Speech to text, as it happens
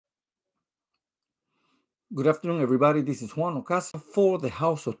Good afternoon, everybody. This is Juan Ocasio for the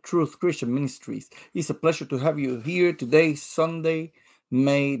House of Truth Christian Ministries. It's a pleasure to have you here today, Sunday,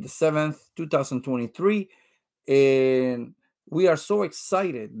 May the 7th, 2023. And we are so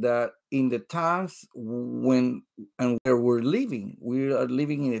excited that in the times when and where we're living, we are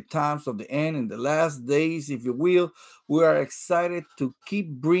living in the times of the end, in the last days, if you will. We are excited to keep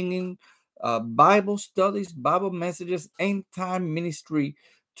bringing Bible studies, Bible messages, end time ministry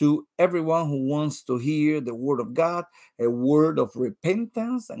to everyone who wants to hear the word of God, a word of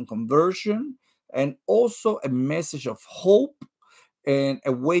repentance and conversion, and also a message of hope and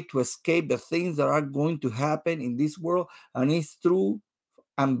a way to escape the things that are going to happen in this world. And it's through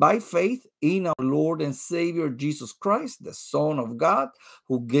and by faith in our Lord and Savior Jesus Christ, the Son of God,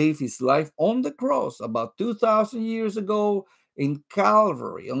 who gave his life on the cross about 2,000 years ago in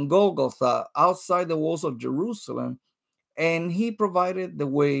Calvary, on Golgotha, outside the walls of Jerusalem. And he provided the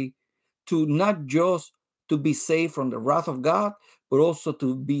way to not just to be saved from the wrath of God, but also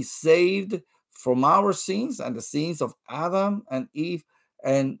to be saved from our sins and the sins of Adam and Eve,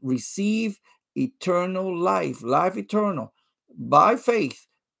 and receive eternal life, life eternal, by faith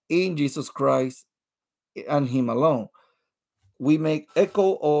in Jesus Christ and him alone. We make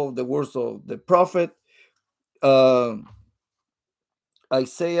echo of the words of the prophet uh,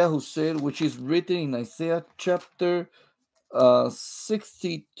 Isaiah, who said, which is written in Isaiah chapter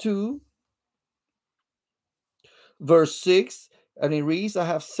 62, verse 6, and it reads, I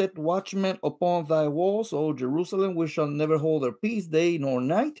have set watchmen upon thy walls, O Jerusalem, which shall never hold their peace day nor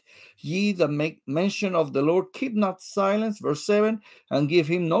night. Ye that make mention of the Lord, keep not silence. Verse 7, and give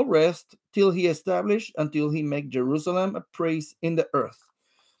him no rest till he establish, until he make Jerusalem a praise in the earth.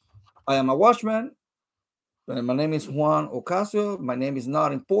 I am a watchman. My name is Juan Ocasio. My name is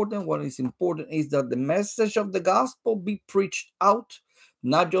not important. What is important is that the message of the gospel be preached out,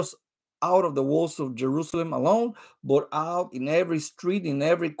 not just out of the walls of Jerusalem alone, but out in every street, in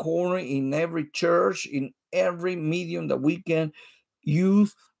every corner, in every church, in every medium that we can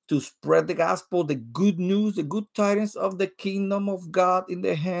use to spread the gospel, the good news, the good tidings of the kingdom of God in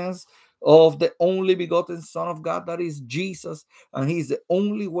the hands of the only begotten Son of God, that is Jesus, and he's the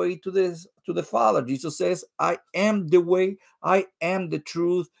only way to the Father. Jesus says, I am the way, I am the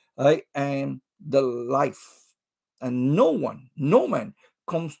truth, I am the life, and no man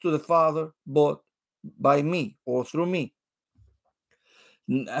comes to the Father but by me or through me.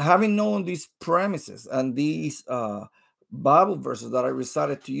 Having known these premises and these Bible verses that I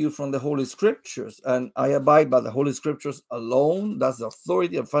recited to you from the Holy Scriptures, and I abide by the Holy Scriptures alone, that's the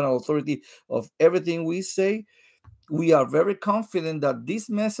authority and final authority of everything we say. We are very confident that this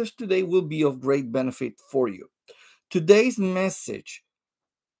message today will be of great benefit for you. Today's message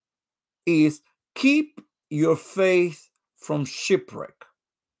is keep your faith from shipwreck.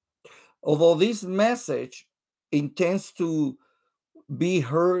 Although this message intends to be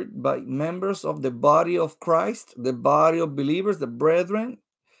heard by members of the body of Christ, the body of believers, the brethren,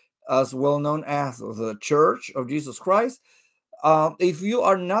 as well known as the Church of Jesus Christ. If you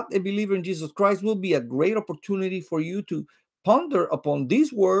are not a believer in Jesus Christ, will be a great opportunity for you to ponder upon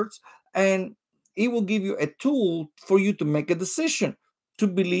these words, and it will give you a tool for you to make a decision to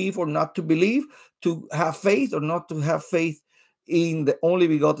believe or not to believe, to have faith or not to have faith in the only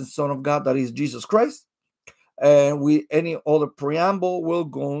begotten Son of God, that is Jesus Christ. And we any other preamble will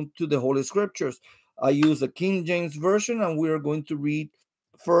go to the Holy Scriptures. I use the King James Version, and we are going to read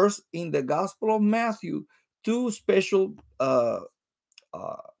first in the Gospel of Matthew two special uh,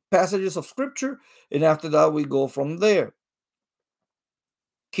 passages of Scripture, and after that we go from there.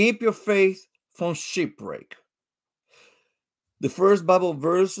 Keep your faith from shipwreck. The first Bible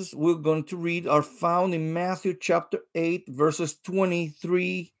verses we're going to read are found in Matthew chapter 8, verses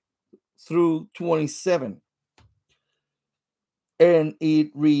 23 through 27. And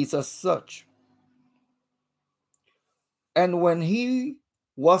it reads as such. And when he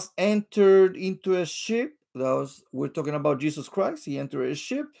was entered into a ship, we're talking about Jesus Christ, he entered a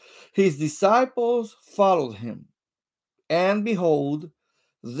ship, his disciples followed him. And behold,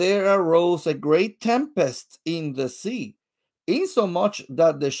 there arose a great tempest in the sea, insomuch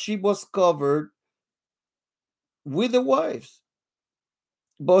that the ship was covered with the waves.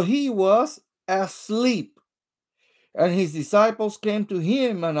 But he was asleep. And his disciples came to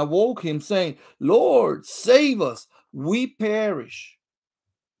him and awoke him, saying, Lord, save us, we perish.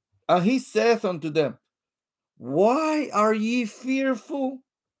 And he saith unto them, Why are ye fearful,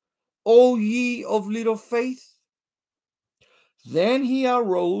 O ye of little faith? Then he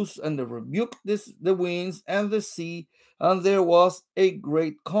arose and rebuked the winds and the sea, and there was a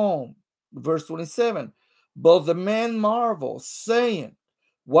great calm. Verse 27. But the men marveled, saying,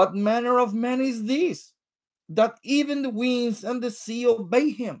 What manner of man is this, that even the winds and the sea obey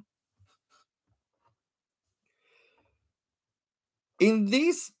him. In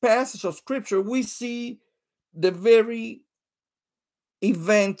this passage of scripture, we see the very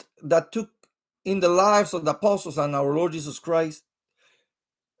event that took in the lives of the apostles and our Lord Jesus Christ.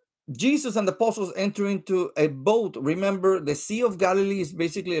 Jesus and the apostles enter into a boat. Remember, the Sea of Galilee is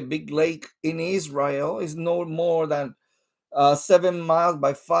basically a big lake in Israel. It's no more than 7 miles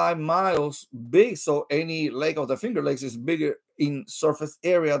by 5 miles big. So any lake of the Finger Lakes is bigger in surface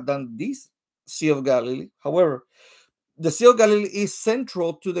area than this Sea of Galilee. However, the Sea of Galilee is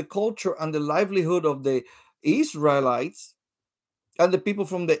central to the culture and the livelihood of the Israelites and the people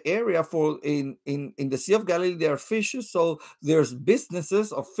from the area. For in the Sea of Galilee there are fishes, so there's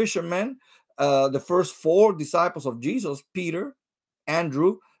businesses of fishermen. The first four disciples of Jesus, Peter,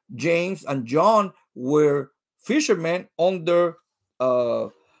 Andrew, James, and John, were fishermen under uh,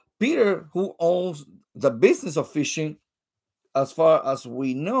 Peter, who owns the business of fishing, as far as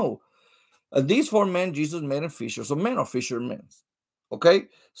we know. These four men Jesus made them fishers, so men are fishermen. Okay,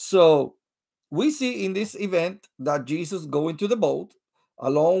 so we see in this event that Jesus go into the boat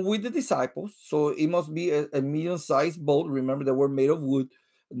along with the disciples. So it must be a medium-sized boat. Remember, they were made of wood.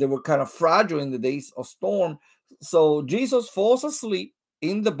 They were kind of fragile in the days of storm. So Jesus falls asleep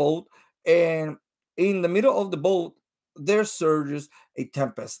in the boat, and in the middle of the boat, there surges a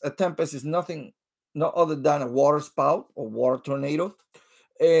tempest. A tempest is nothing, no other than a water spout or water tornado.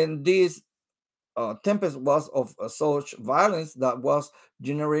 And this tempest was of such violence that was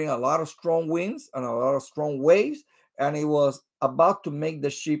generating a lot of strong winds and a lot of strong waves, and it was about to make the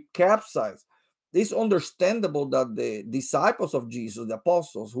ship capsize. It's understandable that the disciples of Jesus, the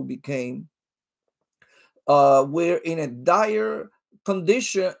apostles who became, were in a dire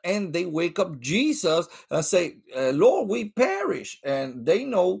condition, and they wake up Jesus and say, Lord, we perish. And they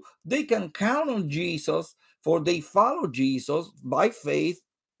know they can count on Jesus, for they follow Jesus by faith,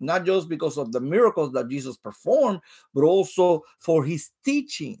 not just because of the miracles that Jesus performed, but also for his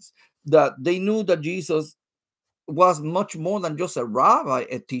teachings. That they knew that Jesus was much more than just a rabbi,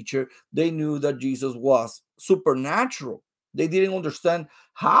 a teacher. They knew that Jesus was supernatural. They didn't understand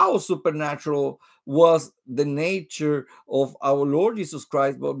how supernatural was the nature of our Lord Jesus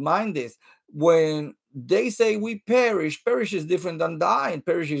Christ. But mind this, when they say we perish, perish is different than dying.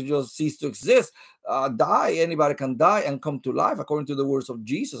 Perish is just cease to exist. Die, anybody can die and come to life, according to the words of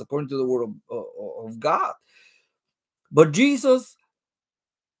Jesus, according to the word of God. But Jesus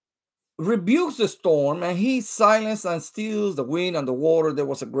rebukes the storm, and he silences and stills the wind and the water. There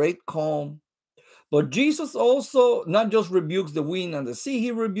was a great calm. But Jesus also not just rebukes the wind and the sea,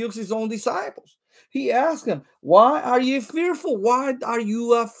 he rebukes his own disciples. He asks them, why are you fearful? Why are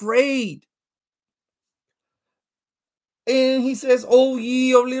you afraid? And he says, oh,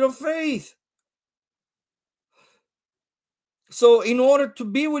 ye of little faith. So in order to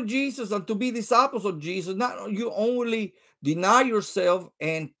be with Jesus and to be disciples of Jesus, not you only deny yourself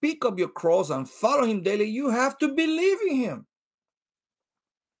and pick up your cross and follow him daily, you have to believe in him.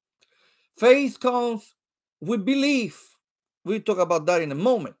 Faith comes with belief. We'll talk about that in a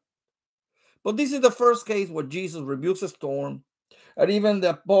moment. But this is the first case where Jesus rebukes a storm, and even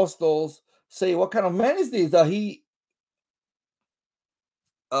the apostles say, what kind of man is this that he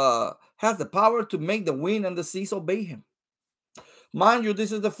has the power to make the wind and the seas obey him? Mind you,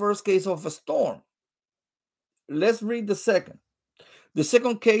 this is the first case of a storm. Let's read the second. The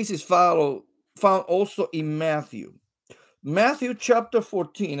second case is found also in Matthew. Matthew chapter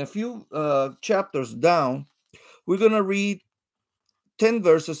 14, a few chapters down, we're going to read 10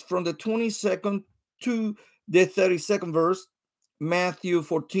 verses from the 22nd to the 32nd verse. Matthew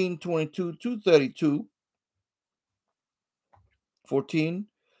 14, 22 to 32. 14,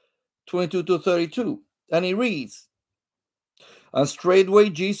 22 to 32. And he reads, and straightway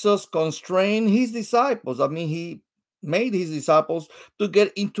Jesus constrained his disciples. He made his disciples to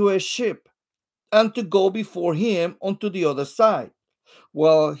get into a ship and to go before him onto the other side.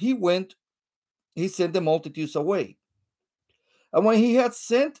 Well, he sent the multitudes away. And when he had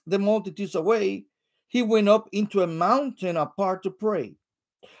sent the multitudes away, he went up into a mountain apart to pray.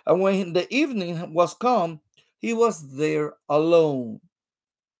 And when the evening was come, he was there alone.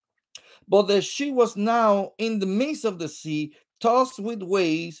 But the ship was now in the midst of the sea, tossed with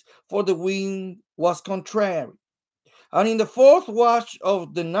waves, for the wind was contrary. And in the fourth watch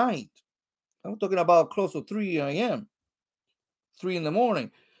of the night, I'm talking about close to 3 a.m., 3 in the morning.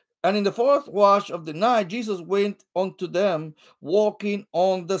 And in the fourth watch of the night, Jesus went unto them, walking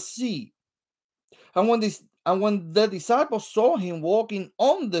on the sea. And when the disciples saw him walking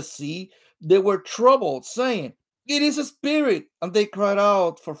on the sea, they were troubled, saying, it is a spirit. And they cried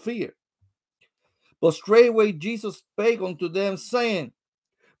out for fear. But straightway Jesus spake unto them, saying,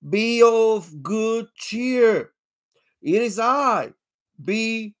 Be of good cheer. It is I.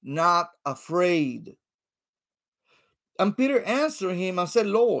 Be not afraid. And Peter answered him and said,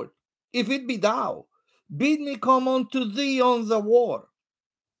 Lord, if it be thou, bid me come unto thee on the water.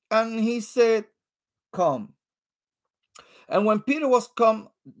 And he said, Come. And when Peter was come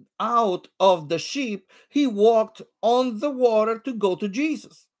out of the ship, he walked on the water to go to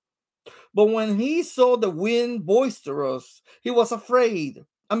Jesus. But when he saw the wind boisterous, he was afraid.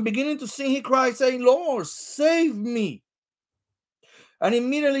 And beginning to sink, he cried, saying, Lord, save me. And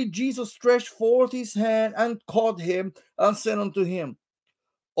immediately Jesus stretched forth his hand and caught him and said unto him,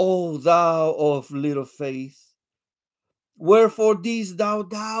 O thou of little faith, wherefore didst thou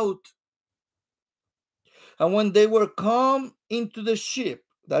doubt? And when they were come into the ship,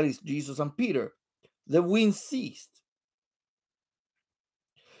 that is Jesus and Peter, the wind ceased.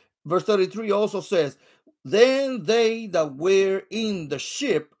 Verse 33 also says, Then they that were in the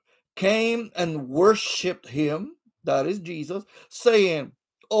ship came and worshipped him, that is Jesus, saying,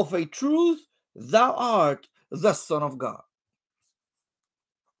 Of a truth, thou art the Son of God.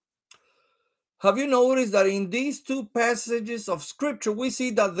 Have you noticed that in these two passages of scripture, we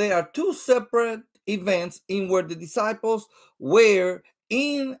see that there are two separate events in where the disciples were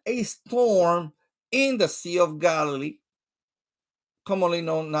in a storm in the Sea of Galilee, commonly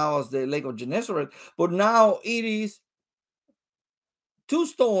known now as the Lake of Gennesaret, but now it is two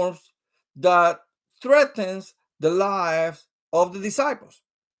storms that threatens the lives of the disciples.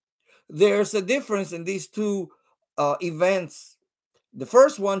 There's a difference in these two events. The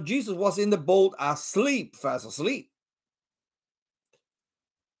first one, Jesus was in the boat asleep, fast asleep.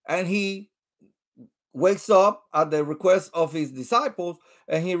 And he wakes up at the request of his disciples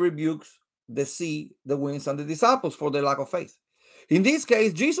and he rebukes the sea, the winds, and the disciples for their lack of faith. In this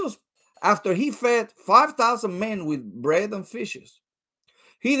case, Jesus, after he fed 5,000 men with bread and fishes,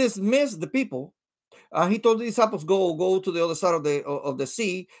 he dismissed the people. He told the disciples, go to the other side of the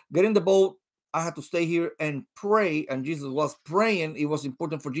sea, get in the boat. I had to stay here and pray. And Jesus was praying. It was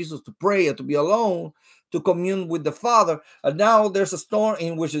important for Jesus to pray and to be alone, to commune with the Father. And now there's a storm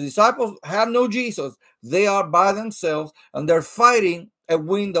in which the disciples have no Jesus. They are by themselves and they're fighting a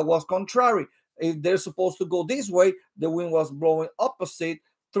wind that was contrary. If they're supposed to go this way, the wind was blowing opposite,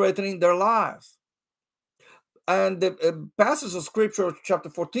 threatening their lives. And the passage of scripture, chapter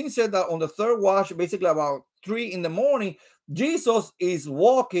 14, said that on the third watch, basically about 3 in the morning, Jesus is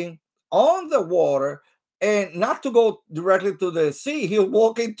walking on the water, and not to go directly to the sea, he'll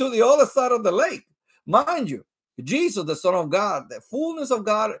walk into the other side of the lake. Mind you, Jesus, the Son of God, the fullness of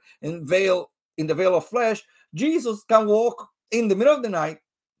God in the veil of flesh, Jesus can walk in the middle of the night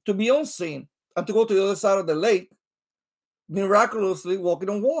to be unseen and to go to the other side of the lake, miraculously walking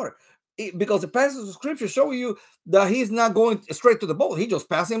on water. Because the passage of scripture show you that he's not going straight to the boat, he's just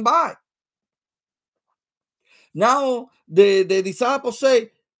passing by. Now the disciples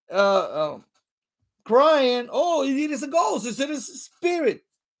say, crying, oh, it is a ghost, it is a spirit,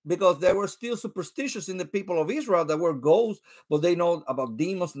 because they were still superstitious in the people of Israel. That were ghosts, but they know about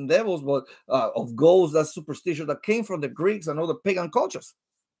demons and devils, but of ghosts, that's superstition that came from the Greeks and other pagan cultures.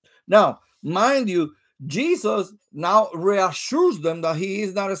 Now, mind you, Jesus now reassures them that he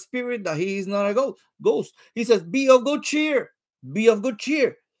is not a spirit, that he is not a ghost. He says, be of good cheer. Be of good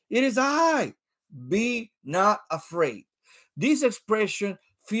cheer. It is I. Be not afraid. This expression,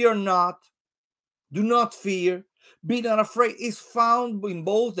 fear not, do not fear, be not afraid, is found in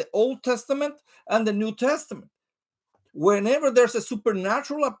both the Old Testament and the New Testament. Whenever there's a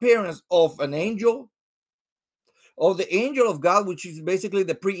supernatural appearance of an angel, of the angel of God, which is basically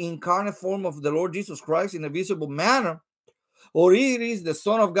the pre-incarnate form of the Lord Jesus Christ in a visible manner, or it is the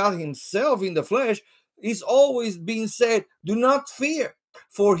Son of God himself in the flesh, is always being said, do not fear.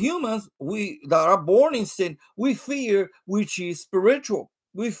 For humans, we that are born in sin, we fear which is spiritual.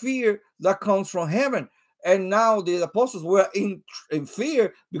 We fear that comes from heaven. And now the apostles were in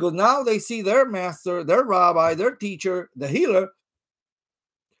fear because now they see their master, their rabbi, their teacher, the healer,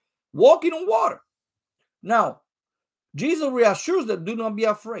 walking on water. Now, Jesus reassures them, do not be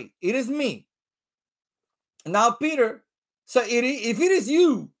afraid. It is me. Now Peter said, if it is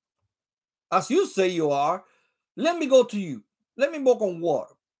you, as you say you are, let me go to you. Let me walk on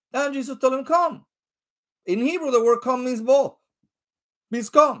water. And Jesus told him, come. In Hebrew, the word come means both. Means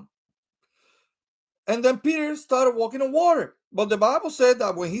come. And then Peter started walking on water. But the Bible said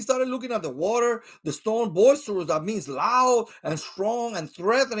that when he started looking at the water, the storm boisterous, that means loud and strong and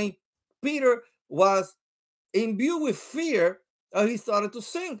threatening, Peter was imbued with fear, and he started to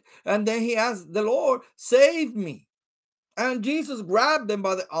sink. And then he asked the Lord, save me. And Jesus grabbed them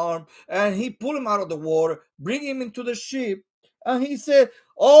by the arm and he pulled him out of the water, bring him into the ship. And he said,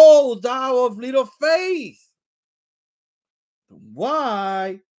 "Oh, thou of little faith,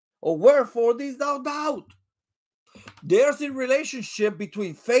 why or wherefore didst thou doubt?" There's a relationship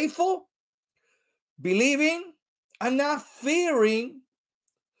between faithful, believing, and not fearing,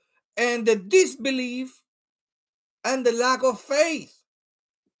 and the disbelief and the lack of faith.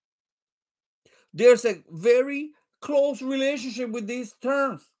 There's a very close relationship with these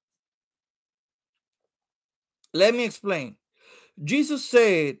terms. Let me explain. Jesus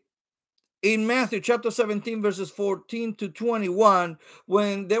said in Matthew chapter 17, verses 14 to 21,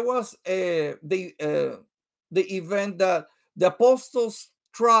 when there was the event that the apostles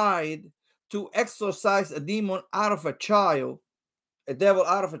tried to exorcise a demon out of a child, a devil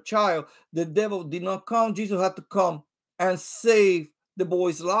out of a child. The devil did not come. Jesus had to come and save the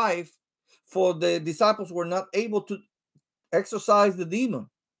boy's life, for the disciples were not able to exorcise the demon.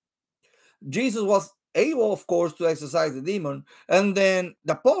 Jesus was able, of course, to exorcise the demon. And then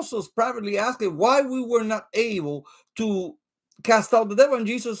the apostles privately asked him why we were not able to cast out the devil. And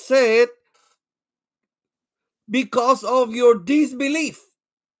Jesus said, "Because of your disbelief."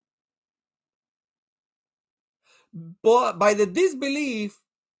 But by the disbelief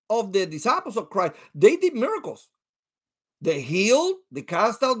of the disciples of Christ, they did miracles. They healed, they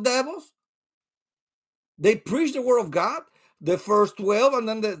cast out devils, they preached the word of God, the first 12 and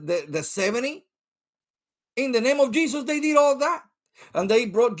then the 70. In the name of Jesus, they did all that. And they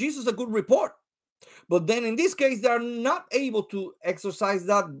brought Jesus a good report. But then in this case, they are not able to exorcise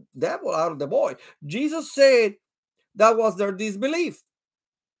that devil out of the boy. Jesus said that was their disbelief.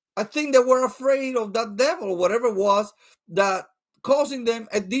 I think they were afraid of that devil, whatever it was that causing them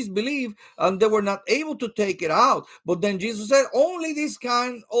a disbelief, and they were not able to take it out. But then Jesus said, only this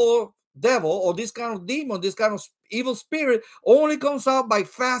kind of devil or this kind of demon, this kind of evil spirit only comes out by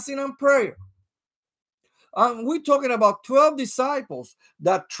fasting and prayer. We're talking about 12 disciples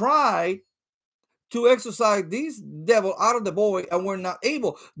that tried to exorcise this devil out of the boy and were not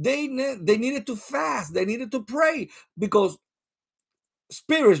able. They needed to fast. They needed to pray, because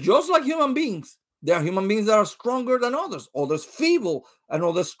spirits, just like human beings, there are human beings that are stronger than others feeble and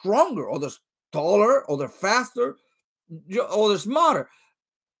others stronger, others taller, others faster, others smarter.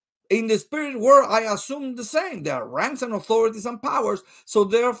 In the spirit world, I assume the same. There are ranks and authorities and powers. So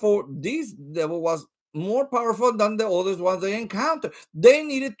therefore, this devil was more powerful than the others ones they encountered. They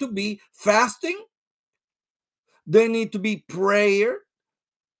needed to be fasting. They need to be prayer,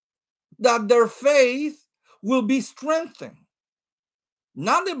 that their faith will be strengthened.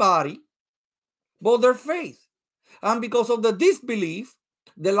 Not the body, but their faith. And because of the disbelief,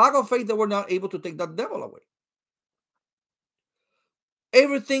 the lack of faith, they were not able to take that devil away.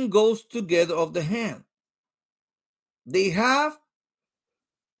 Everything goes together of the hand. They have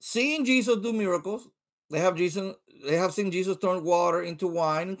seen Jesus do miracles. They have seen Jesus turn water into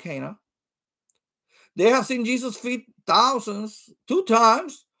wine in Cana. They have seen Jesus feed thousands 2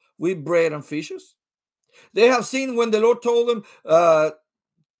 times with bread and fishes. They have seen when the Lord told them,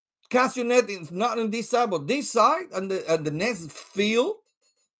 cast your net not in this side, but this side, and the next field.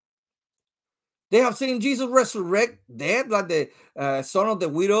 They have seen Jesus resurrect dead, like the son of the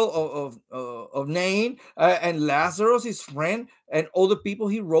widow of Nain, and Lazarus, his friend, and other people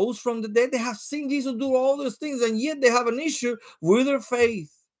he rose from the dead. They have seen Jesus do all those things, and yet they have an issue with their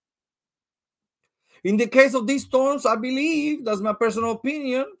faith. In the case of these storms, I believe, that's my personal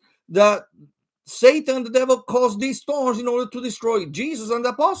opinion, that Satan, the devil, caused these storms in order to destroy Jesus and the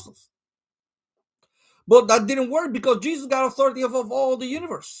apostles. But that didn't work, because Jesus got authority of all the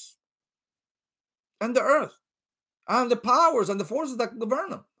universe and the earth and the powers and the forces that govern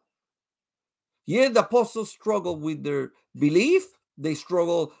them. Yet the apostles struggle with their belief, they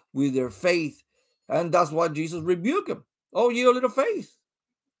struggle with their faith, and that's why Jesus rebuked them. Oh, you little faith,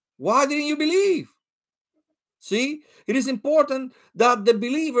 why didn't you believe? See, it is important that the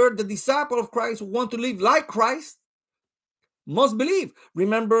believer, the disciple of Christ who want to live like Christ, must believe.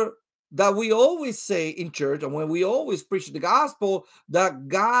 Remember that we always say in church, and when we always preach the gospel, that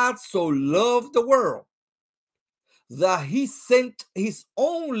God so loved the world that he sent his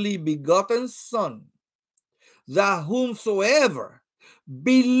only begotten Son, that whomsoever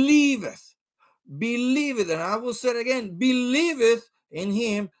believeth, and I will say it again, believeth in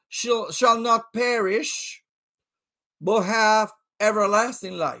him shall not perish, but have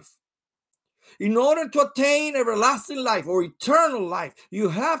everlasting life. In order to attain everlasting life or eternal life, you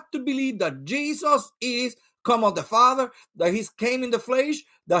have to believe that Jesus is come of the Father, that he came in the flesh,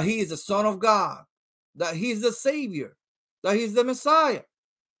 that he is the Son of God, that he is the Savior, that he is the Messiah.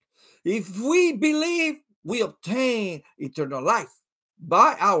 If we believe we obtain eternal life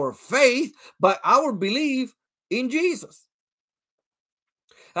by our faith, by our belief in Jesus.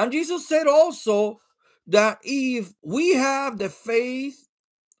 And Jesus said also that if we have the faith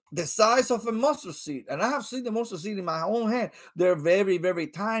the size of a mustard seed, and I have seen the mustard seed in my own hand, they're very, very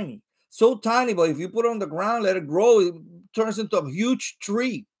tiny. So tiny, but if you put it on the ground, let it grow, it turns into a huge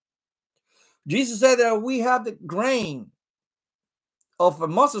tree. Jesus said that we have the grain of a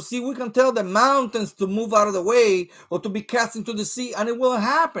mustard seed, we can tell the mountains to move out of the way or to be cast into the sea, and it will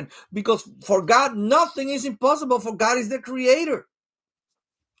happen, because for God, nothing is impossible, for God is the creator.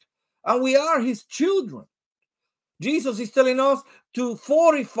 And we are his children. Jesus is telling us to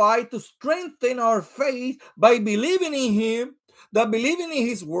fortify, to strengthen our faith by believing in him, by believing in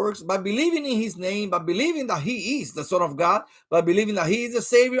his works, by believing in his name, by believing that he is the Son of God, by believing that he is the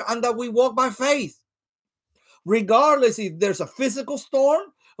Savior, and that we walk by faith. Regardless if there's a physical storm,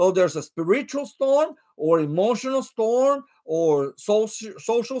 or there's a spiritual storm, or emotional storm, or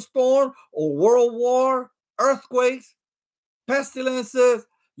social storm, or world war, earthquakes, pestilences,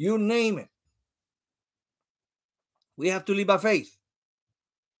 you name it. We have to live by faith.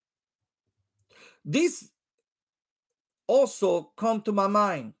 This also come to my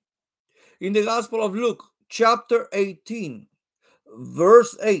mind in the Gospel of Luke, chapter 18,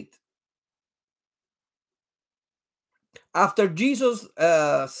 verse 8. After Jesus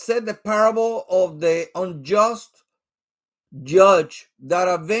said the parable of the unjust judge that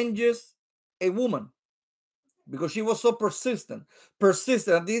avenges a woman because she was so persistent.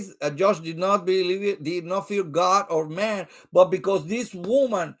 This judge did not believe it, did not fear God or man, but because this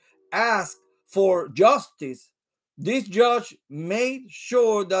woman asked for justice, this judge made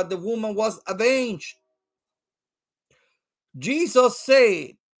sure that the woman was avenged. Jesus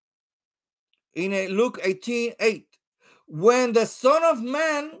said in Luke 18:8, when the Son of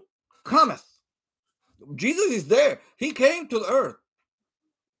Man cometh, Jesus is there. He came to the earth,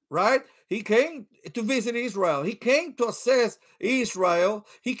 right? He came to visit Israel. He came to assess Israel.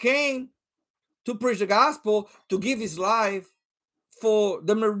 He came to preach the gospel, to give his life for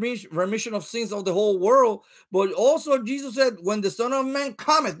the remission of sins of the whole world. But also Jesus said, when the Son of Man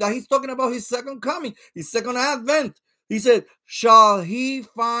cometh, that he's talking about his second coming, his second advent. He said, shall he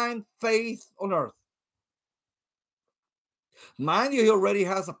find faith on earth? Mind you, he already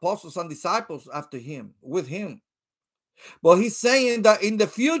has apostles and disciples after him, with him. But he's saying that in the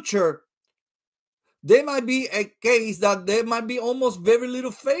future, there might be a case that there might be almost very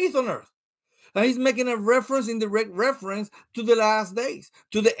little faith on earth. And he's making a reference, indirect reference to the last days,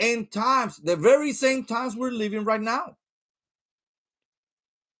 to the end times, the very same times we're living right now.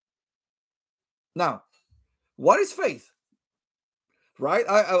 Now, what is faith? Right?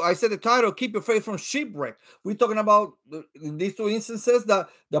 I said the title, Keep Your Faith from Shipwreck. We're talking about in these two instances that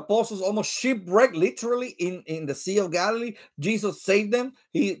the apostles almost shipwrecked literally in the Sea of Galilee. Jesus saved them.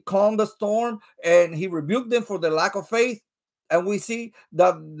 He calmed the storm and he rebuked them for their lack of faith. And we see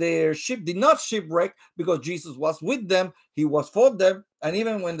that their ship did not shipwreck because Jesus was with them. He was for them. And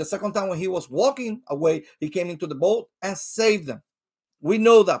even when the second time when he was walking away, he came into the boat and saved them. We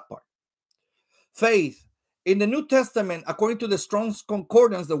know that part. Faith. In the New Testament, according to the Strong's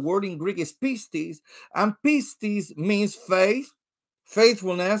Concordance, the word in Greek is pistis, and pistis means faith,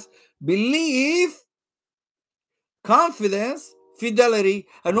 faithfulness, belief, confidence, fidelity,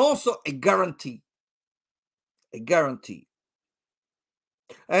 and also a guarantee. A guarantee.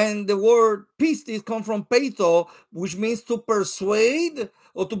 And the word pistis comes from peitho, which means to persuade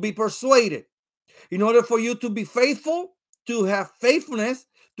or to be persuaded. In order for you to be faithful, to have faithfulness,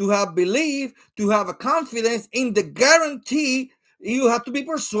 to have belief, to have a confidence in the guarantee, you have to be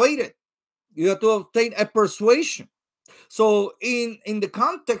persuaded. You have to obtain a persuasion. So in the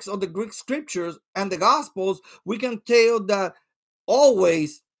context of the Greek scriptures and the Gospels, we can tell that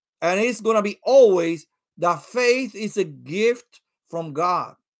always, and it's going to be always, that faith is a gift from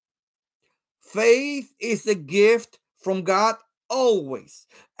God. Faith is a gift from God always,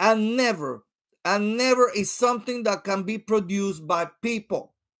 and never is something that can be produced by people.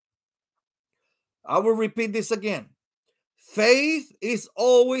 I will repeat this again. Faith is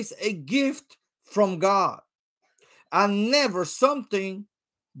always a gift from God and never something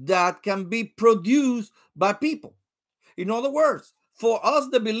that can be produced by people. In other words, for us,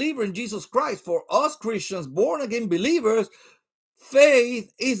 the believer in Jesus Christ, for us Christians, born again believers,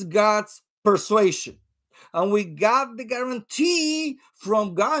 faith is God's persuasion. And we got the guarantee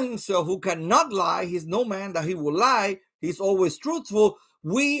from God himself, who cannot lie. He's no man that he will lie. He's always truthful.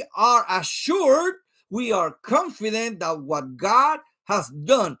 We are assured, we are confident that what God has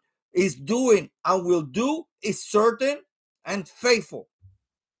done, is doing, and will do is certain and faithful.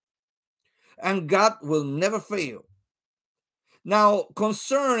 and God will never fail. Now,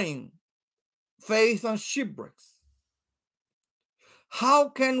 concerning faith and shipwrecks, how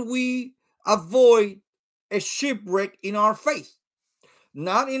can we avoid a shipwreck in our faith?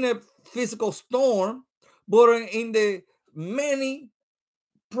 Not in a physical storm, but in the many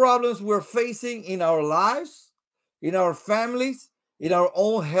problems we're facing in our lives, in our families, in our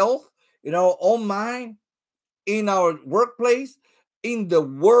own health, in our own mind, in our workplace, in the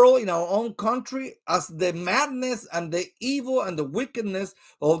world, in our own country, as the madness and the evil and the wickedness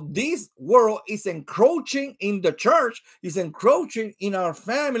of this world is encroaching in the church, is encroaching in our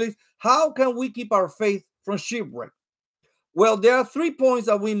families. How can we keep our faith from shipwreck? Well, there are 3 points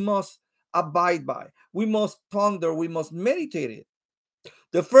that we must abide by. We must ponder, we must meditate it.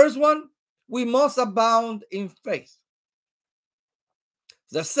 The first one, we must abound in faith.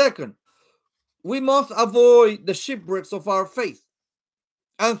 The second, we must avoid the shipwrecks of our faith.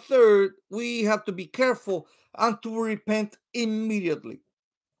 And third, we have to be careful and to repent immediately.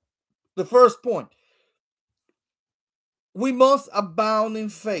 The first point, we must abound in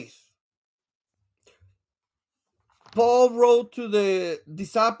faith. Paul wrote to the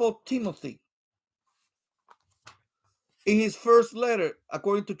disciple Timothy in his first letter,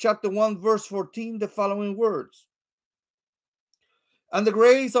 according to chapter 1, verse 14, the following words. And the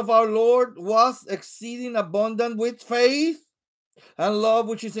grace of our Lord was exceeding abundant with faith and love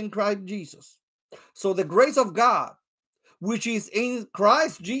which is in Christ Jesus. So the grace of God, which is in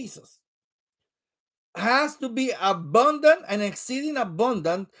Christ Jesus, has to be abundant and exceeding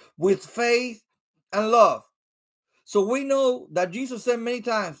abundant with faith and love. So we know that Jesus said many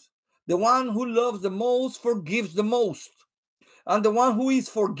times, the one who loves the most forgives the most. And the one who is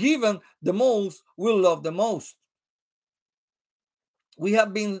forgiven the most will love the most. We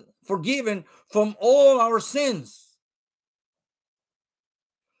have been forgiven from all our sins.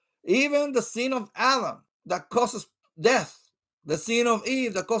 Even the sin of Adam that causes death, the sin of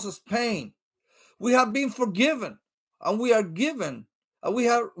Eve that causes pain. We have been forgiven, and we are given, and we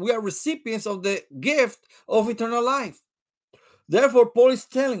are recipients of the gift of eternal life. Therefore, Paul is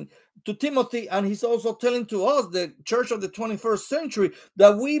telling to Timothy, and he's also telling to us, the church of the 21st century,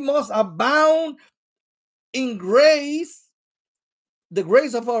 that we must abound in grace, the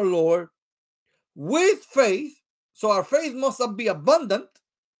grace of our Lord, with faith. So our faith must be abundant,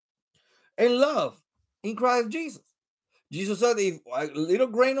 and love in Christ Jesus. Jesus said, if a little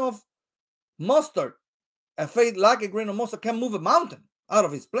grain of mustard, a faith like a grain of mustard, can move a mountain out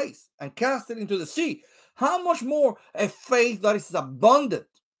of its place and cast it into the sea, how much more a faith that is abundant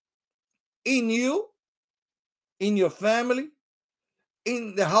in you, in your family,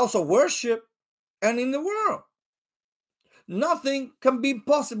 in the house of worship, and in the world. Nothing can be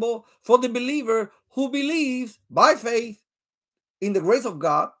possible for the believer who believes by faith in the grace of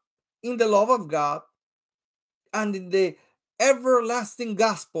God, in the love of God, and in the everlasting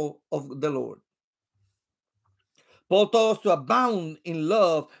gospel of the Lord. Paul told us to abound in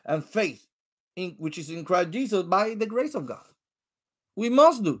love and faith, which is in Christ Jesus, by the grace of God. We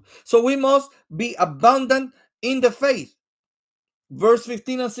must do. So we must be abundant in the faith. Verse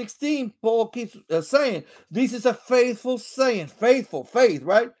 15 and 16, Paul keeps saying, this is a faithful saying. Faithful, faith,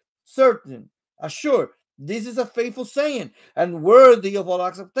 right? Certain, assured. This is a faithful saying and worthy of all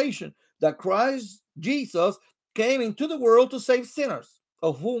acceptation, that Christ Jesus came into the world to save sinners,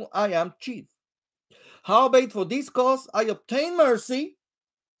 of whom I am chief. Howbeit for this cause I obtain mercy,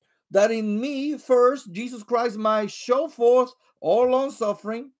 that in me first Jesus Christ might show forth all long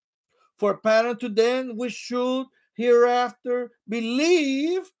suffering, for a pattern to them which should hereafter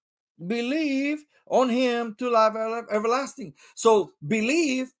believe on him to life everlasting. So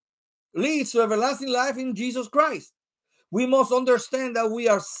believe leads to everlasting life in Jesus Christ. We must understand that we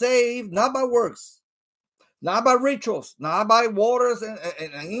are saved not by works, not by rituals, not by waters and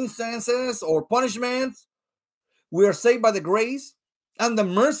incenses or punishments. We are saved by the grace and the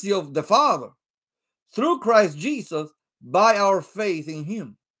mercy of the Father through Christ Jesus by our faith in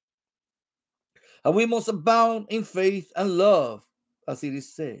him. And we must abound in faith and love, as it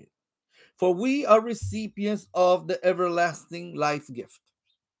is said, for we are recipients of the everlasting life gift.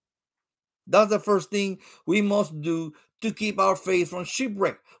 That's the first thing we must do to keep our faith from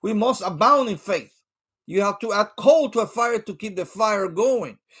shipwreck. We must abound in faith. You have to add coal to a fire to keep the fire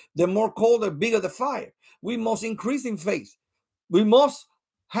going. The more coal, the bigger the fire. We must increase in faith. We must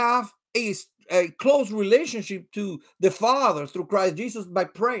have a close relationship to the Father through Christ Jesus by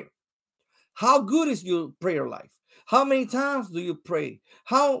prayer. How good is your prayer life? How many times do you pray?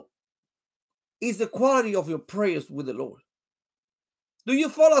 How is the quality of your prayers with the Lord? Do you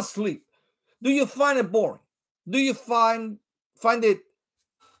fall asleep? Do you find it boring? Do you find it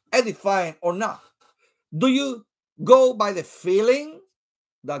edifying or not? Do you go by the feeling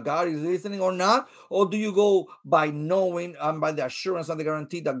that God is listening or not? Or do you go by knowing and by the assurance and the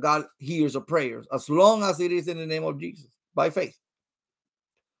guarantee that God hears your prayers, as long as it is in the name of Jesus, by faith?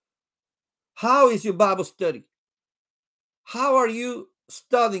 How is your Bible study? How are you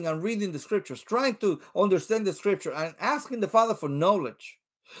studying and reading the scriptures, trying to understand the scripture and asking the Father for knowledge,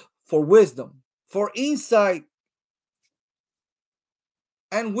 for wisdom, for insight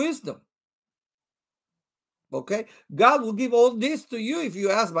and wisdom? Okay, God will give all this to you if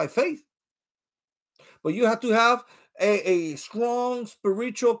you ask by faith. But you have to have a strong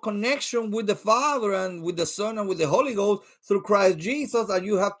spiritual connection with the Father and with the Son and with the Holy Ghost through Christ Jesus. And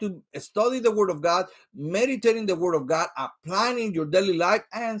you have to study the Word of God, meditating the Word of God, applying it in your daily life,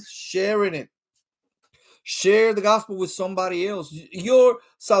 and sharing it. Share the gospel with somebody else. Your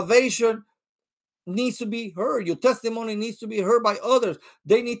salvation needs to be heard. Your testimony needs to be heard by others.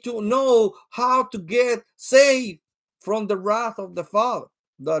 They need to know how to get saved from the wrath of the Father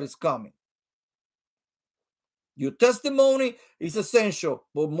that is coming. Your testimony is essential,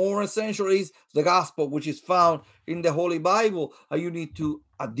 but more essential is the gospel, which is found in the Holy Bible. And you need to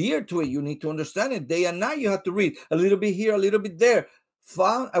adhere to it. You need to understand it. Day and night, you have to read a little bit here, a little bit there.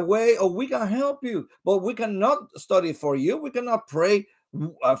 Find a way, or we can help you, but we cannot study for you. We cannot pray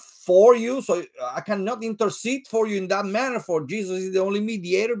for you. So I cannot intercede for you in that manner, for Jesus is the only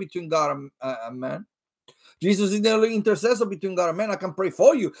mediator between God and man. Jesus is the only intercessor between God and man. I can pray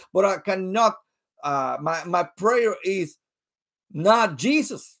for you, but I cannot. My prayer is not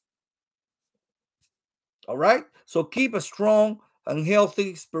Jesus. All right. So keep a strong and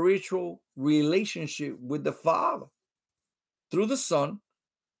healthy spiritual relationship with the Father through the Son.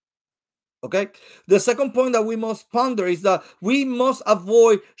 Okay. The second point that we must ponder is that we must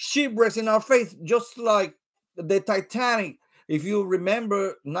avoid shipwrecks in our faith, just like the Titanic. If you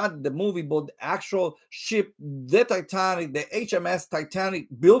remember, not the movie, but the actual ship, the Titanic, the HMS Titanic,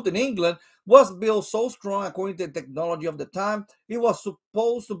 built in England, was built so strong according to the technology of the time. It was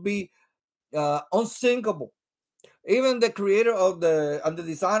supposed to be unsinkable. Even the creator of the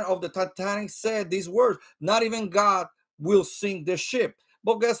designer of the Titanic said these words: "Not even God will sink the ship."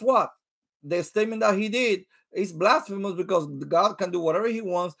 But guess what? The statement that he did is blasphemous, because God can do whatever he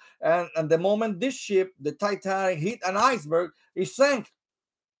wants. And the moment this ship, the Titanic, hit an iceberg, it sank.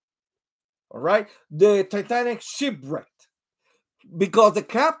 All right. The Titanic shipwrecked because the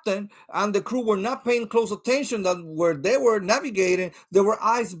captain and the crew were not paying close attention that where they were navigating, there were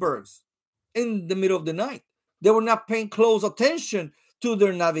icebergs in the middle of the night. They were not paying close attention to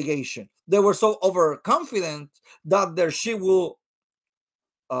their navigation. They were so overconfident that their ship will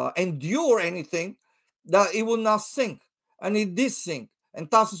endure anything, that it will not sink. And it did sink,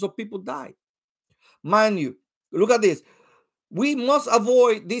 and thousands of people died. Mind you, look at this. We must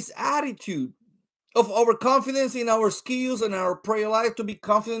avoid this attitude of overconfidence in our skills and our prayer life, to be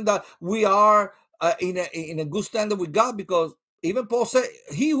confident that we are in a good standing with God, because even Paul said,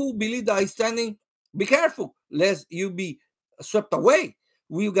 he who believes that he's standing, be careful lest you be swept away.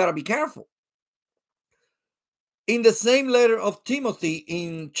 We got to be careful. In the same letter of Timothy,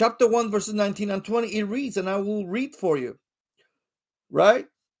 in chapter 1, verses 19 and 20, it reads, and I will read for you, right?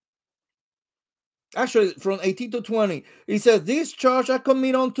 Actually, from 18 to 20, it says, "This charge I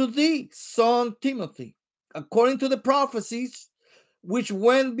commit unto thee, son Timothy, according to the prophecies which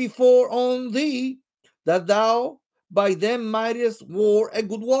went before on thee, that thou by them mightest war a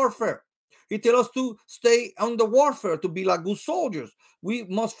good warfare." He tells us to stay on the warfare, to be like good soldiers. We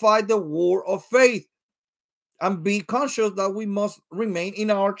must fight the war of faith and be conscious that we must remain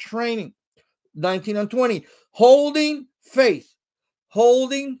in our training. 19 and 20, holding faith,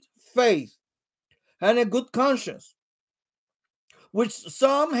 and a good conscience, which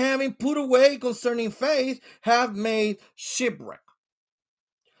some, having put away concerning faith, have made shipwreck,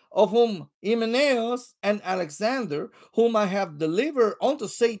 of whom Hymenaeus and Alexander, whom I have delivered unto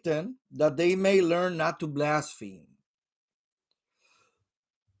Satan, that they may learn not to blaspheme.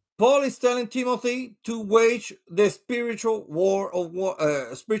 Paul is telling Timothy to wage the spiritual war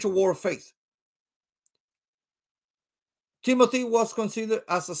of faith. Timothy was considered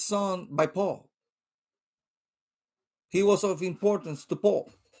as a son by Paul. He was of importance to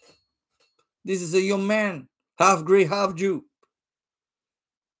Paul. This is a young man, half Greek, half Jew.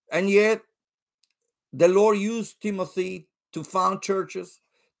 And yet, the Lord used Timothy to found churches,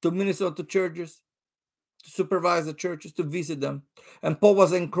 to minister to churches, to supervise the churches, to visit them. And Paul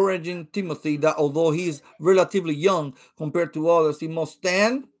was encouraging Timothy that although he is relatively young compared to others, he must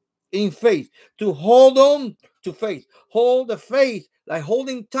stand in faith, to hold on to faith. Hold the faith, like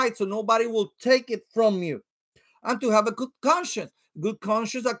holding tight so nobody will take it from you. And to have a good conscience. good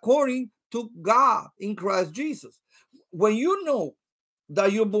conscience according to God in Christ Jesus. When you know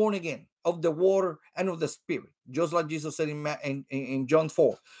that you're born again of the water and of the Spirit, just like Jesus said in John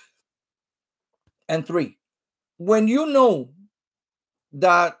 4:3. When you know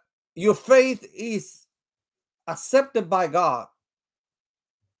that your faith is accepted by God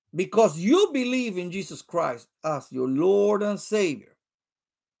because you believe in Jesus Christ as your Lord and Savior,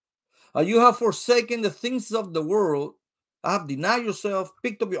 you have forsaken the things of the world, have denied yourself,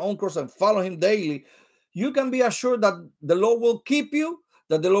 picked up your own cross, and follow Him daily, you can be assured that the Lord will keep you,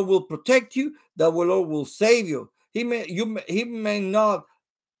 that the Lord will protect you, that the Lord will save you. He may not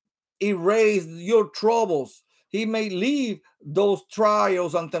erase your troubles. He may leave those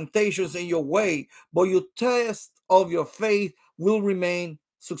trials and temptations in your way, but your test of your faith will remain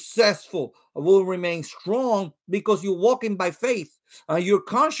successful, will remain strong, because you're walking by faith and you're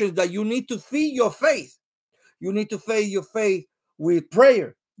conscious that you need to feed your faith. You need to feed your faith with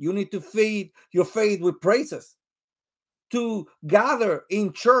prayer. You need to feed your faith with praises, to gather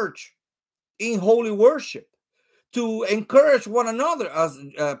in church in holy worship, to encourage one another, as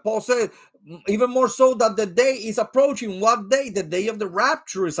Paul said, even more so that the day is approaching. What day? The day of the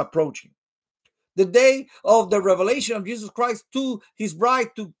rapture is approaching. The day of the revelation of Jesus Christ to his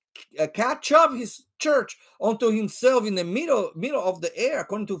bride, to catch up his church unto himself in the middle of the air,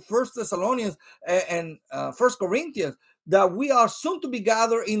 according to First Thessalonians and First Corinthians, that we are soon to be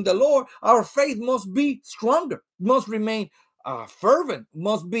gathered in the Lord. Our faith must be stronger, must remain fervent,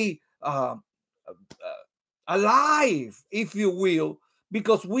 must be alive, if you will,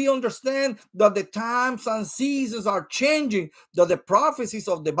 because we understand that the times and seasons are changing, that the prophecies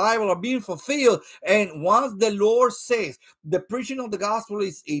of the Bible are being fulfilled. And once the Lord says the preaching of the gospel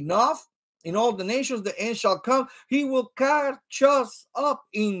is enough in all the nations, the end shall come, He will catch us up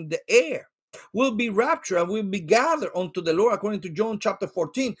in the air. We'll be raptured and we'll be gathered unto the Lord, according to John chapter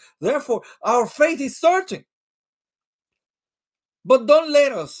 14. Therefore, our faith is certain. But don't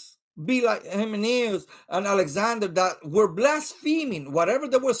let us be like Hymenaeus and Alexander, that were blaspheming. Whatever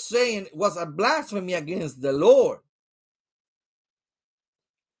they were saying was a blasphemy against the Lord.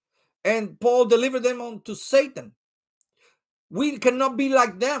 And Paul delivered them unto Satan. We cannot be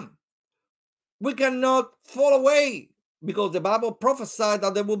like them. We cannot fall away, because the Bible prophesied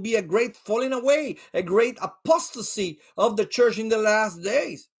that there will be a great falling away, a great apostasy of the church in the last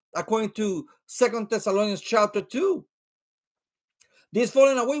days, according to 2 Thessalonians chapter 2. This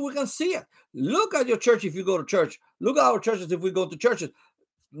falling away, we can see it. Look at your church if you go to church. Look at our churches if we go to churches.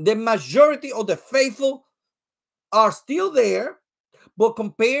 The majority of the faithful are still there, but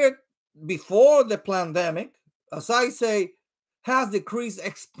compared before the pandemic, as I say, has decreased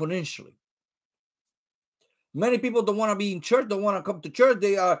exponentially. Many people don't want to be in church, don't want to come to church.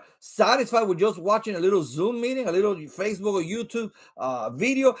 They are satisfied with just watching a little Zoom meeting, a little Facebook or YouTube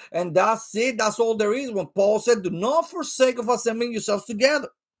video, and that's it. That's all there is. When Paul said, do not forsake of assembling yourselves together.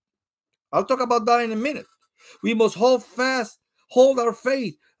 I'll talk about that in a minute. We must hold fast, hold our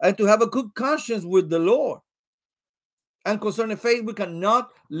faith, and to have a good conscience with the Lord. And concerning faith, we cannot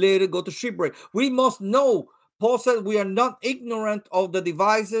let it go to shipwreck. We must know, Paul said, we are not ignorant of the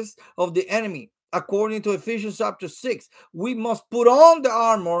devices of the enemy. According to Ephesians chapter 6, we must put on the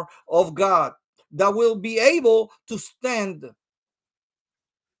armor of God that will be able to stand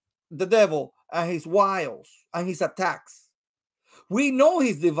the devil and his wiles and his attacks. We know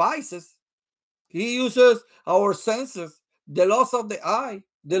his devices. He uses our senses, the lust of the eye,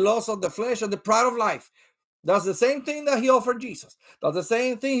 the lust of the flesh, and the pride of life. That's the same thing that he offered Jesus. That's the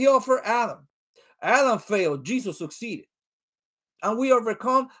same thing he offered Adam. Adam failed, Jesus succeeded. And we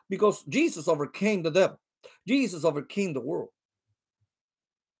overcome because Jesus overcame the devil. Jesus overcame the world.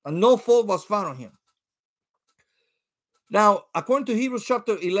 And no fault was found on him. Now, according to Hebrews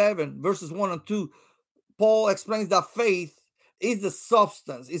chapter 11, verses 1 and 2, Paul explains that faith is the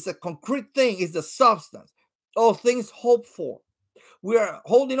substance. It's a concrete thing. It's the substance of things hoped for. We are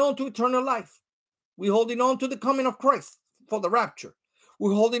holding on to eternal life. We're holding on to the coming of Christ for the rapture.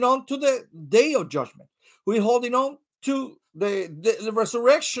 We're holding on to the day of judgment. We're holding on to the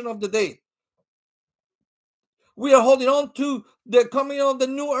resurrection of the dead. We are holding on to the coming of the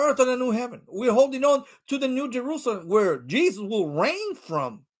new earth and the new heaven. We're holding on to the new Jerusalem, where Jesus will reign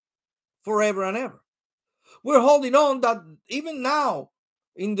from forever and ever. We're holding on that even now,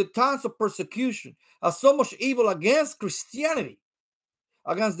 in the times of persecution, as so much evil against Christianity,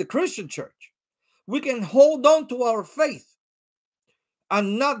 against the Christian church, we can hold on to our faith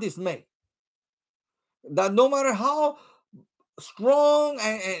and not dismay. That no matter how strong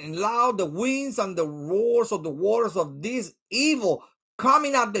and loud the winds and the roars of the waters of this evil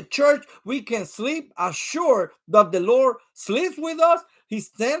coming at the church, we can sleep assured that the Lord sleeps with us. He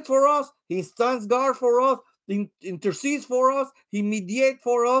stands for us. He stands guard for us. He intercedes for us. He mediates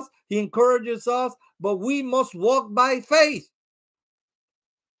for us. He encourages us. But we must walk by faith,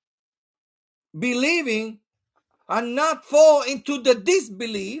 believing and not fall into the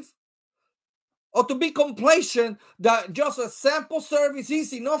disbelief or to be complacent that just a sample service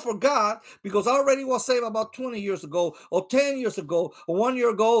is enough for God because I already was saved about 20 years ago or 10 years ago or 1 year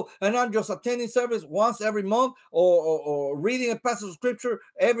ago, and I'm just attending service once every month or reading a passage of scripture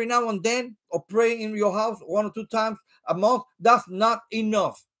every now and then or praying in your house 1 or 2 times a month. That's not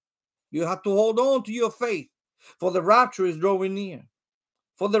enough. You have to hold on to your faith, for the rapture is drawing near.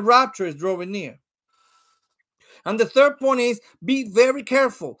 For the rapture is drawing near. And the third point is be very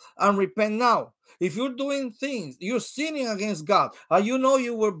careful and repent now. If you're doing things, you're sinning against God, you know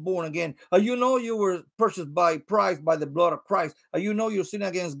you were born again, you know you were purchased by price by the blood of Christ, you know you're sinning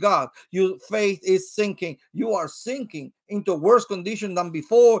against God, your faith is sinking. You are sinking into worse condition than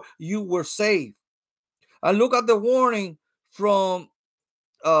before you were saved. And look at the warning from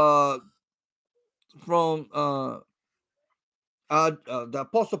the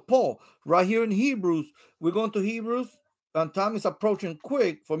Apostle Paul right here in Hebrews. We're going to Hebrews, and time is approaching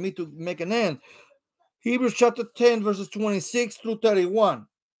quick for me to make an end. Hebrews chapter 10, verses 26 through 31.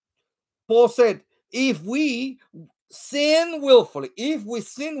 Paul said, if we sin willfully,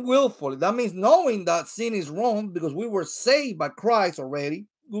 that means knowing that sin is wrong because we were saved by Christ already.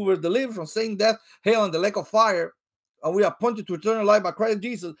 We were delivered from sin, death, hell, and the lake of fire, and we are appointed to eternal life by Christ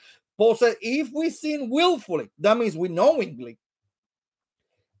Jesus. Paul said, if we sin willfully, that means we knowingly,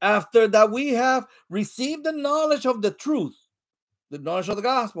 after that we have received the knowledge of the truth, the knowledge of the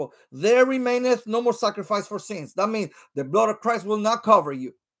gospel, there remaineth no more sacrifice for sins. That means the blood of Christ will not cover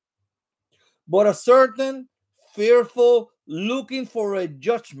you, but a certain fearful looking for a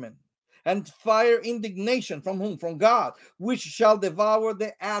judgment and fire indignation from whom? From God, which shall devour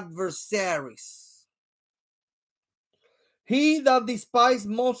the adversaries. He that despised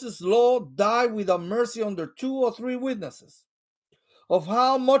Moses' law died without mercy under 2 or 3 witnesses. Of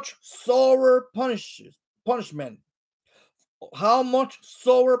how much sorer punishment,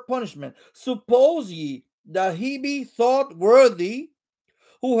 suppose ye that he be thought worthy,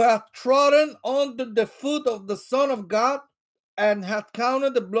 who hath trodden under the foot of the Son of God, and hath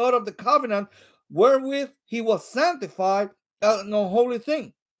counted the blood of the covenant wherewith he was sanctified as an unholy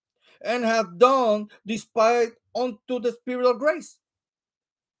thing, and hath done despite unto the Spirit of grace.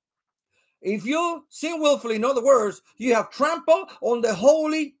 If you sin willfully, in other words, you have trampled on the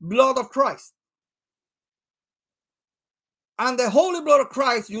holy blood of Christ. And the holy blood of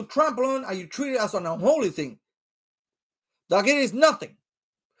Christ you trample on and you treat it as an unholy thing. That it is nothing.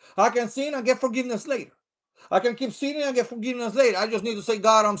 I can sin and get forgiveness later. I can keep sinning and get forgiveness later. I just need to say,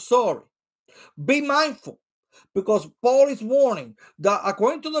 God, I'm sorry. Be mindful, because Paul is warning that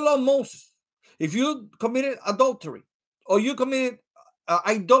according to the law of Moses, if you committed adultery or you committed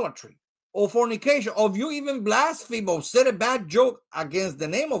idolatry or fornication, or if you even blaspheme or said a bad joke against the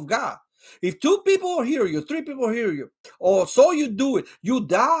name of God, if 2 people hear you, 3 people hear you, or so you do it, you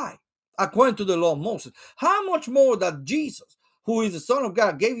die according to the law of Moses. How much more that Jesus, who is the Son of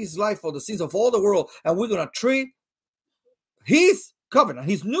God, gave his life for the sins of all the world, and we're going to treat his covenant,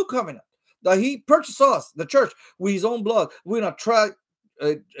 his new covenant, that he purchased us, the church, with his own blood. We're going to try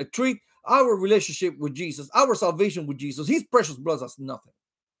treat our relationship with Jesus, our salvation with Jesus, his precious blood as nothing.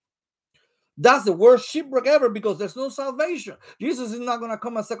 That's the worst shipwreck ever, because there's no salvation. Jesus is not going to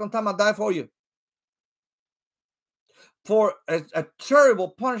come a second time and die for you. For a terrible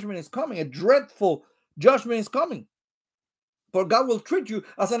punishment is coming, a dreadful judgment is coming. For God will treat you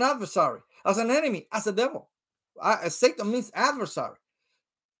as an adversary, as an enemy, as a devil. Satan means adversary.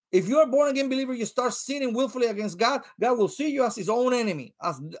 If you're a born-again believer, you start sinning willfully against God, God will see you as his own enemy,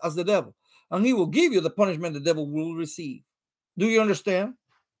 as the devil. And he will give you the punishment the devil will receive. Do you understand?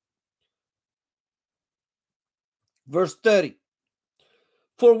 Verse 30.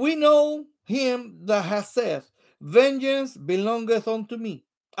 For we know him that has said, vengeance belongeth unto me.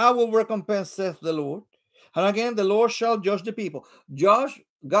 I will recompense, saith the Lord. And again, the Lord shall judge the people. God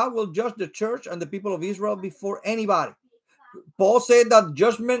will judge the church and the people of Israel before anybody. Paul said that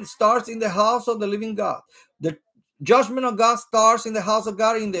judgment starts in the house of the living God. The judgment of God starts in the house of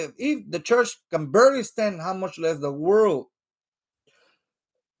God. If the church can barely stand, how much less the world.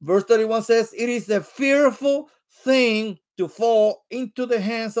 Verse 31 says, it is a fearful thing to fall into the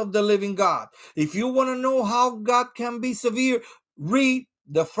hands of the living God. If you want to know how God can be severe, read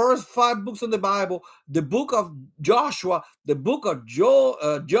the first 5 books of the Bible, the book of Joshua, the book of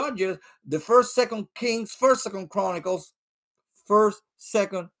Judges, the 1st, 2nd Kings, 1st, 2nd Chronicles, 1st,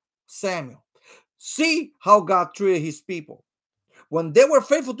 2nd Samuel. See how God treated his people. When they were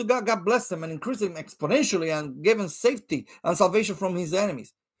faithful to God, God blessed them and increased them exponentially and gave them safety and salvation from his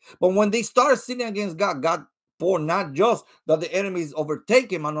enemies. But when they started sinning against God, God poured not just that the enemies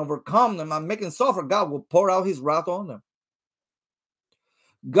overtake him and overcome them and make them suffer, God will pour out his wrath on them.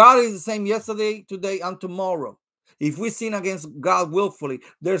 God is the same yesterday, today, and tomorrow. If we sin against God willfully,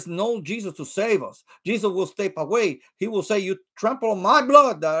 there's no Jesus to save us. Jesus will step away. He will say, you trample on my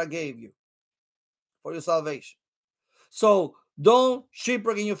blood that I gave you for your salvation. So don't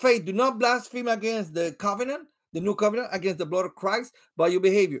shipwreck in your faith. Do not blaspheme against the covenant, the new covenant, against the blood of Christ by your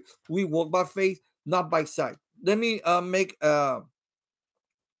behavior. We walk by faith, not by sight. Let me make the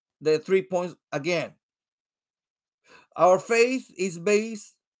 3 points again. Our faith is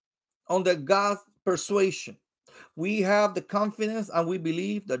based on the God's persuasion. We have the confidence and we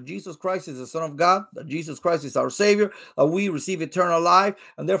believe that Jesus Christ is the Son of God, that Jesus Christ is our Savior, that we receive eternal life,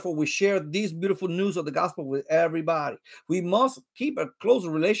 and therefore we share this beautiful news of the gospel with everybody. We must keep a close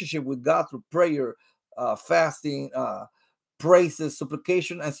relationship with God through prayer, fasting, praises,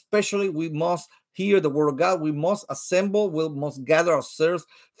 supplication, especially we must hear the word of God. We must assemble, we must gather ourselves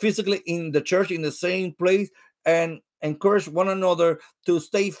physically in the church, in the same place, and encourage one another to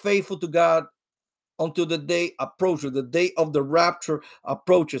stay faithful to God until the day approaches, the day of the rapture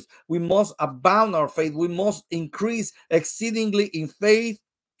approaches. We must abound our faith. We must increase exceedingly in faith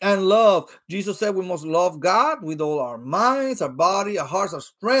and love. Jesus said we must love God with all our minds, our body, our hearts, our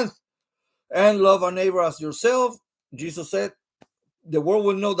strength, and love our neighbor as yourself. Jesus said the world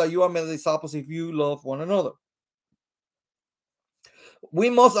will know that you are my disciples if you love one another.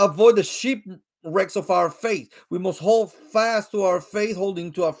 We must avoid the shipwrecks of our faith. We must hold fast to our faith,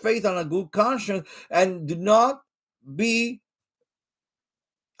 holding to our faith and a good conscience, and do not be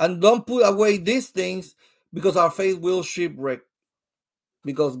and don't put away these things, because our faith will shipwreck,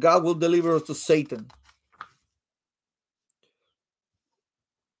 because God will deliver us to Satan.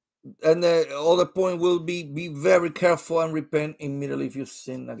 And the other point will be very careful and repent immediately if you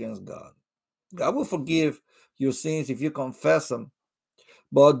sin against God. God will forgive your sins if you confess them,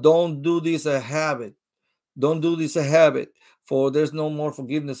 but don't do this a habit. Don't do this a habit, for there's no more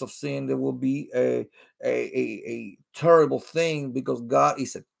forgiveness of sin. There will be a terrible thing, because God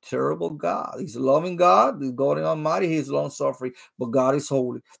is a terrible God. He's a loving God. He's God Almighty. He's long suffering, but God is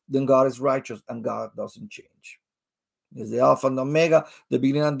holy. Then God is righteous, and God doesn't change. He's the Alpha and the Omega, the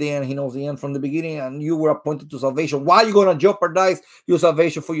beginning and the end. He knows the end from the beginning, and you were appointed to salvation. Why are you going to jeopardize your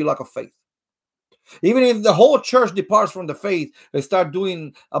salvation for your lack of faith? Even if the whole church departs from the faith, they start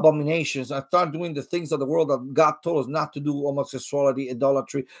doing abominations, and start doing the things of the world that God told us not to do: homosexuality,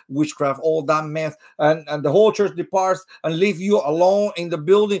 idolatry, witchcraft, all that mess, and the whole church departs and leave you alone in the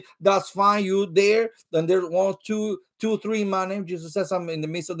building, that's fine. You there, then there's 1, 2, 3 in my name. Jesus says I'm in the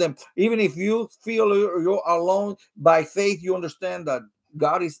midst of them. Even if you feel you're alone, by faith, you understand that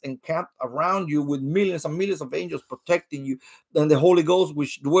God is encamped around you with millions and millions of angels protecting you. Then the Holy Ghost,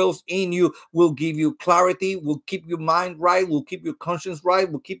 which dwells in you, will give you clarity, will keep your mind right, will keep your conscience right,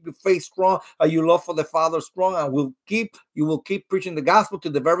 will keep your faith strong, and your love for the Father strong, and you will keep preaching the gospel to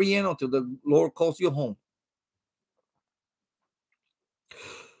the very end until the Lord calls you home.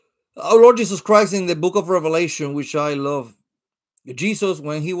 Our Lord Jesus Christ, in the book of Revelation, which I love, Jesus,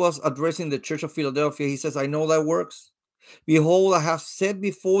 when he was addressing the church of Philadelphia, he says, I know thy works. Behold, I have set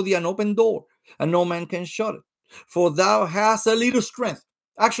before thee an open door, and no man can shut it. For thou hast a little strength.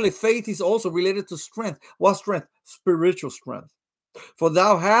 Actually, faith is also related to strength. What strength? Spiritual strength. For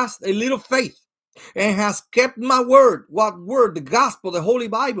thou hast a little faith, and hast kept my word. What word? The gospel, the Holy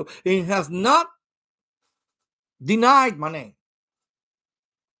Bible. And has not denied my name.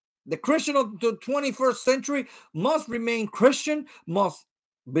 The Christian of the 21st century must remain Christian, must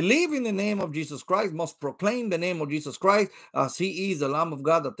believe in the name of Jesus Christ, must proclaim the name of Jesus Christ, as he is the Lamb of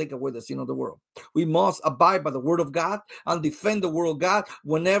God that take away the sin of the world. We must abide by the word of God and defend the word of God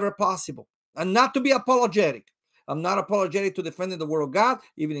whenever possible, and not to be apologetic. I'm not apologetic to defending the word of God,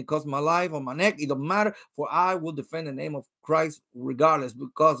 even if it costs my life or my neck. It don't matter, for I will defend the name of Christ regardless,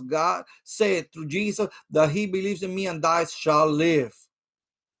 because God said through Jesus that he believes in me and dies shall live.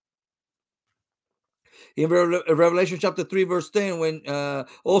 In Revelation chapter 3, verse 10, when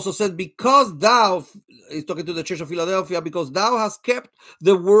also said, because thou, he's talking to the church of Philadelphia, because thou hast kept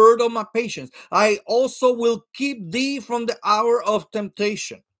the word of my patience, I also will keep thee from the hour of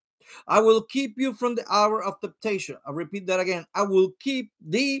temptation. I will keep you from the hour of temptation. I repeat that again. I will keep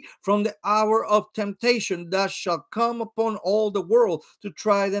thee from the hour of temptation that shall come upon all the world to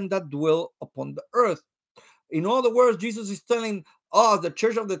try them that dwell upon the earth. In other words, Jesus is telling us, the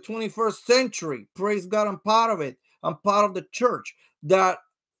church of the 21st century, praise God, I'm part of it, and part of the church, that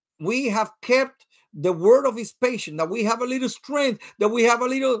we have kept the word of his patience, that we have a little strength, that we have a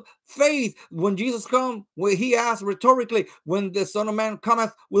little faith. When Jesus comes, when he asked rhetorically, when the Son of Man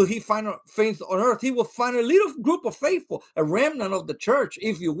cometh, will he find faith on earth? He will find a little group of faithful, a remnant of the church,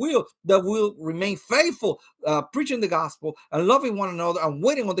 if you will, that will remain faithful, preaching the gospel and loving one another and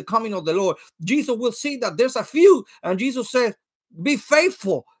waiting on the coming of the Lord. Jesus will see that there's a few, and Jesus says, be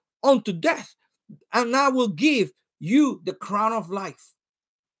faithful unto death, and I will give you the crown of life.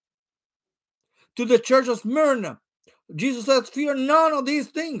 To the church of Smyrna, Jesus says, fear none of these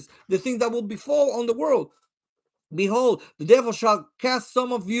things, the things that will befall on the world. Behold, the devil shall cast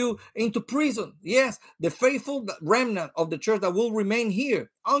some of you into prison. Yes, the faithful remnant of the church that will remain here,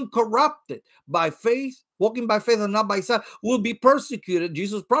 uncorrupted by faith, walking by faith and not by sight, will be persecuted.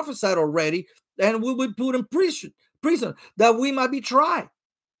 Jesus prophesied already, and will be put in prison, that we might be tried.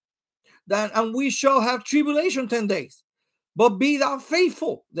 And we shall have tribulation 10 days. But be thou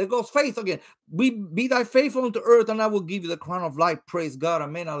faithful. There goes faith again. Be thy faithful unto earth, and I will give you the crown of life. Praise God.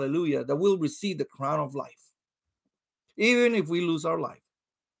 Amen. Hallelujah. That we'll receive the crown of life, even if we lose our life.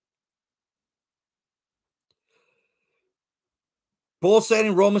 Paul said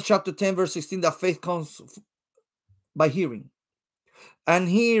in Romans chapter 10, verse 16, that faith comes by hearing, and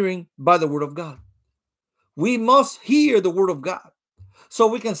hearing by the word of God. We must hear the word of God so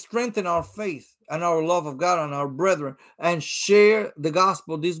we can strengthen our faith and our love of God and our brethren, and share the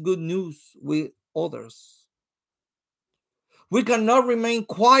gospel, this good news, with others. We cannot remain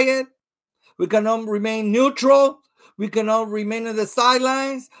quiet. We cannot remain neutral. We cannot remain on the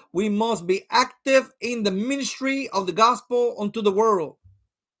sidelines. We must be active in the ministry of the gospel unto the world.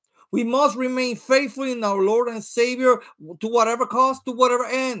 We must remain faithful in our Lord and Savior to whatever cost, to whatever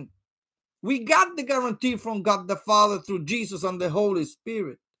end. We got the guarantee from God the Father through Jesus and the Holy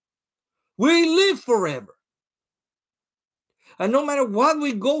Spirit. We live forever. And no matter what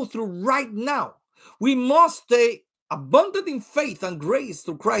we go through right now, we must stay abundant in faith and grace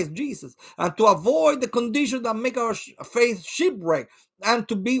through Christ Jesus, and to avoid the conditions that make our faith shipwreck, and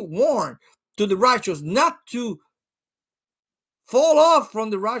to be warned to the righteous, not to fall off from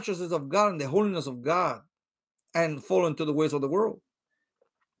the righteousness of God and the holiness of God and fall into the ways of the world,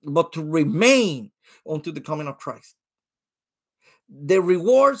 but to remain unto the coming of Christ. The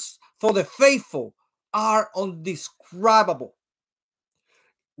rewards for the faithful are undescribable.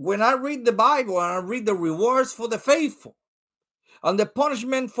 When I read the Bible and I read the rewards for the faithful and the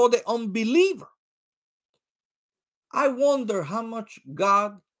punishment for the unbeliever, I wonder how much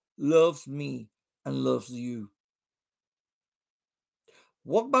God loves me and loves you.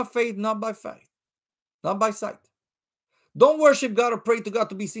 Walk by faith, not by sight. Don't worship God or pray to God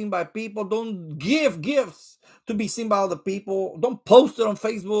to be seen by people. Don't give gifts to be seen by other people. Don't post it on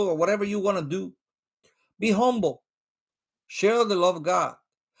Facebook or whatever you want to do. Be humble. Share the love of God.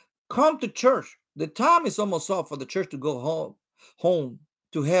 Come to church. The time is almost up for the church to go home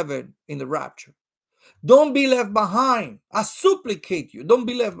to heaven in the rapture. Don't be left behind. I supplicate you, don't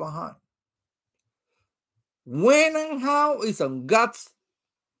be left behind. When and how is on God's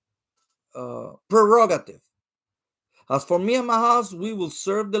prerogative. As for me and my house, we will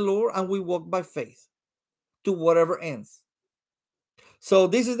serve the Lord, and we walk by faith to whatever ends. So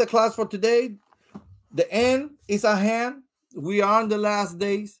this is the class for today. The end is at hand. We are in the last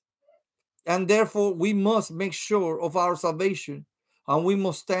days, and therefore we must make sure of our salvation, and we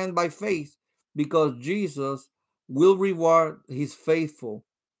must stand by faith, because Jesus will reward his faithful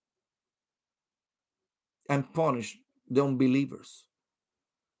and punish the unbelievers.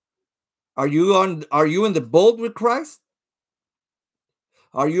 Are you in the boat with Christ?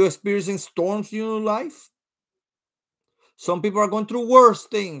 Are you experiencing storms in your life? Some people are going through worse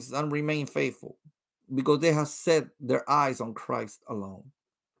things and remain faithful because they have set their eyes on Christ alone.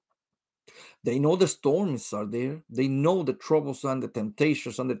 They know the storms are there. They know the troubles and the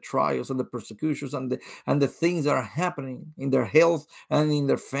temptations and the trials and the persecutions and the things that are happening in their health and in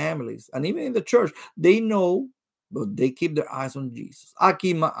their families and even in the church. They know, but they keep their eyes on Jesus. I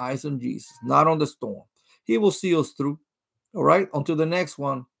keep my eyes on Jesus, not on the storm. He will see us through. All right. Until the next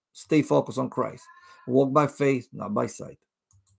one, stay focused on Christ. Walk by faith, not by sight.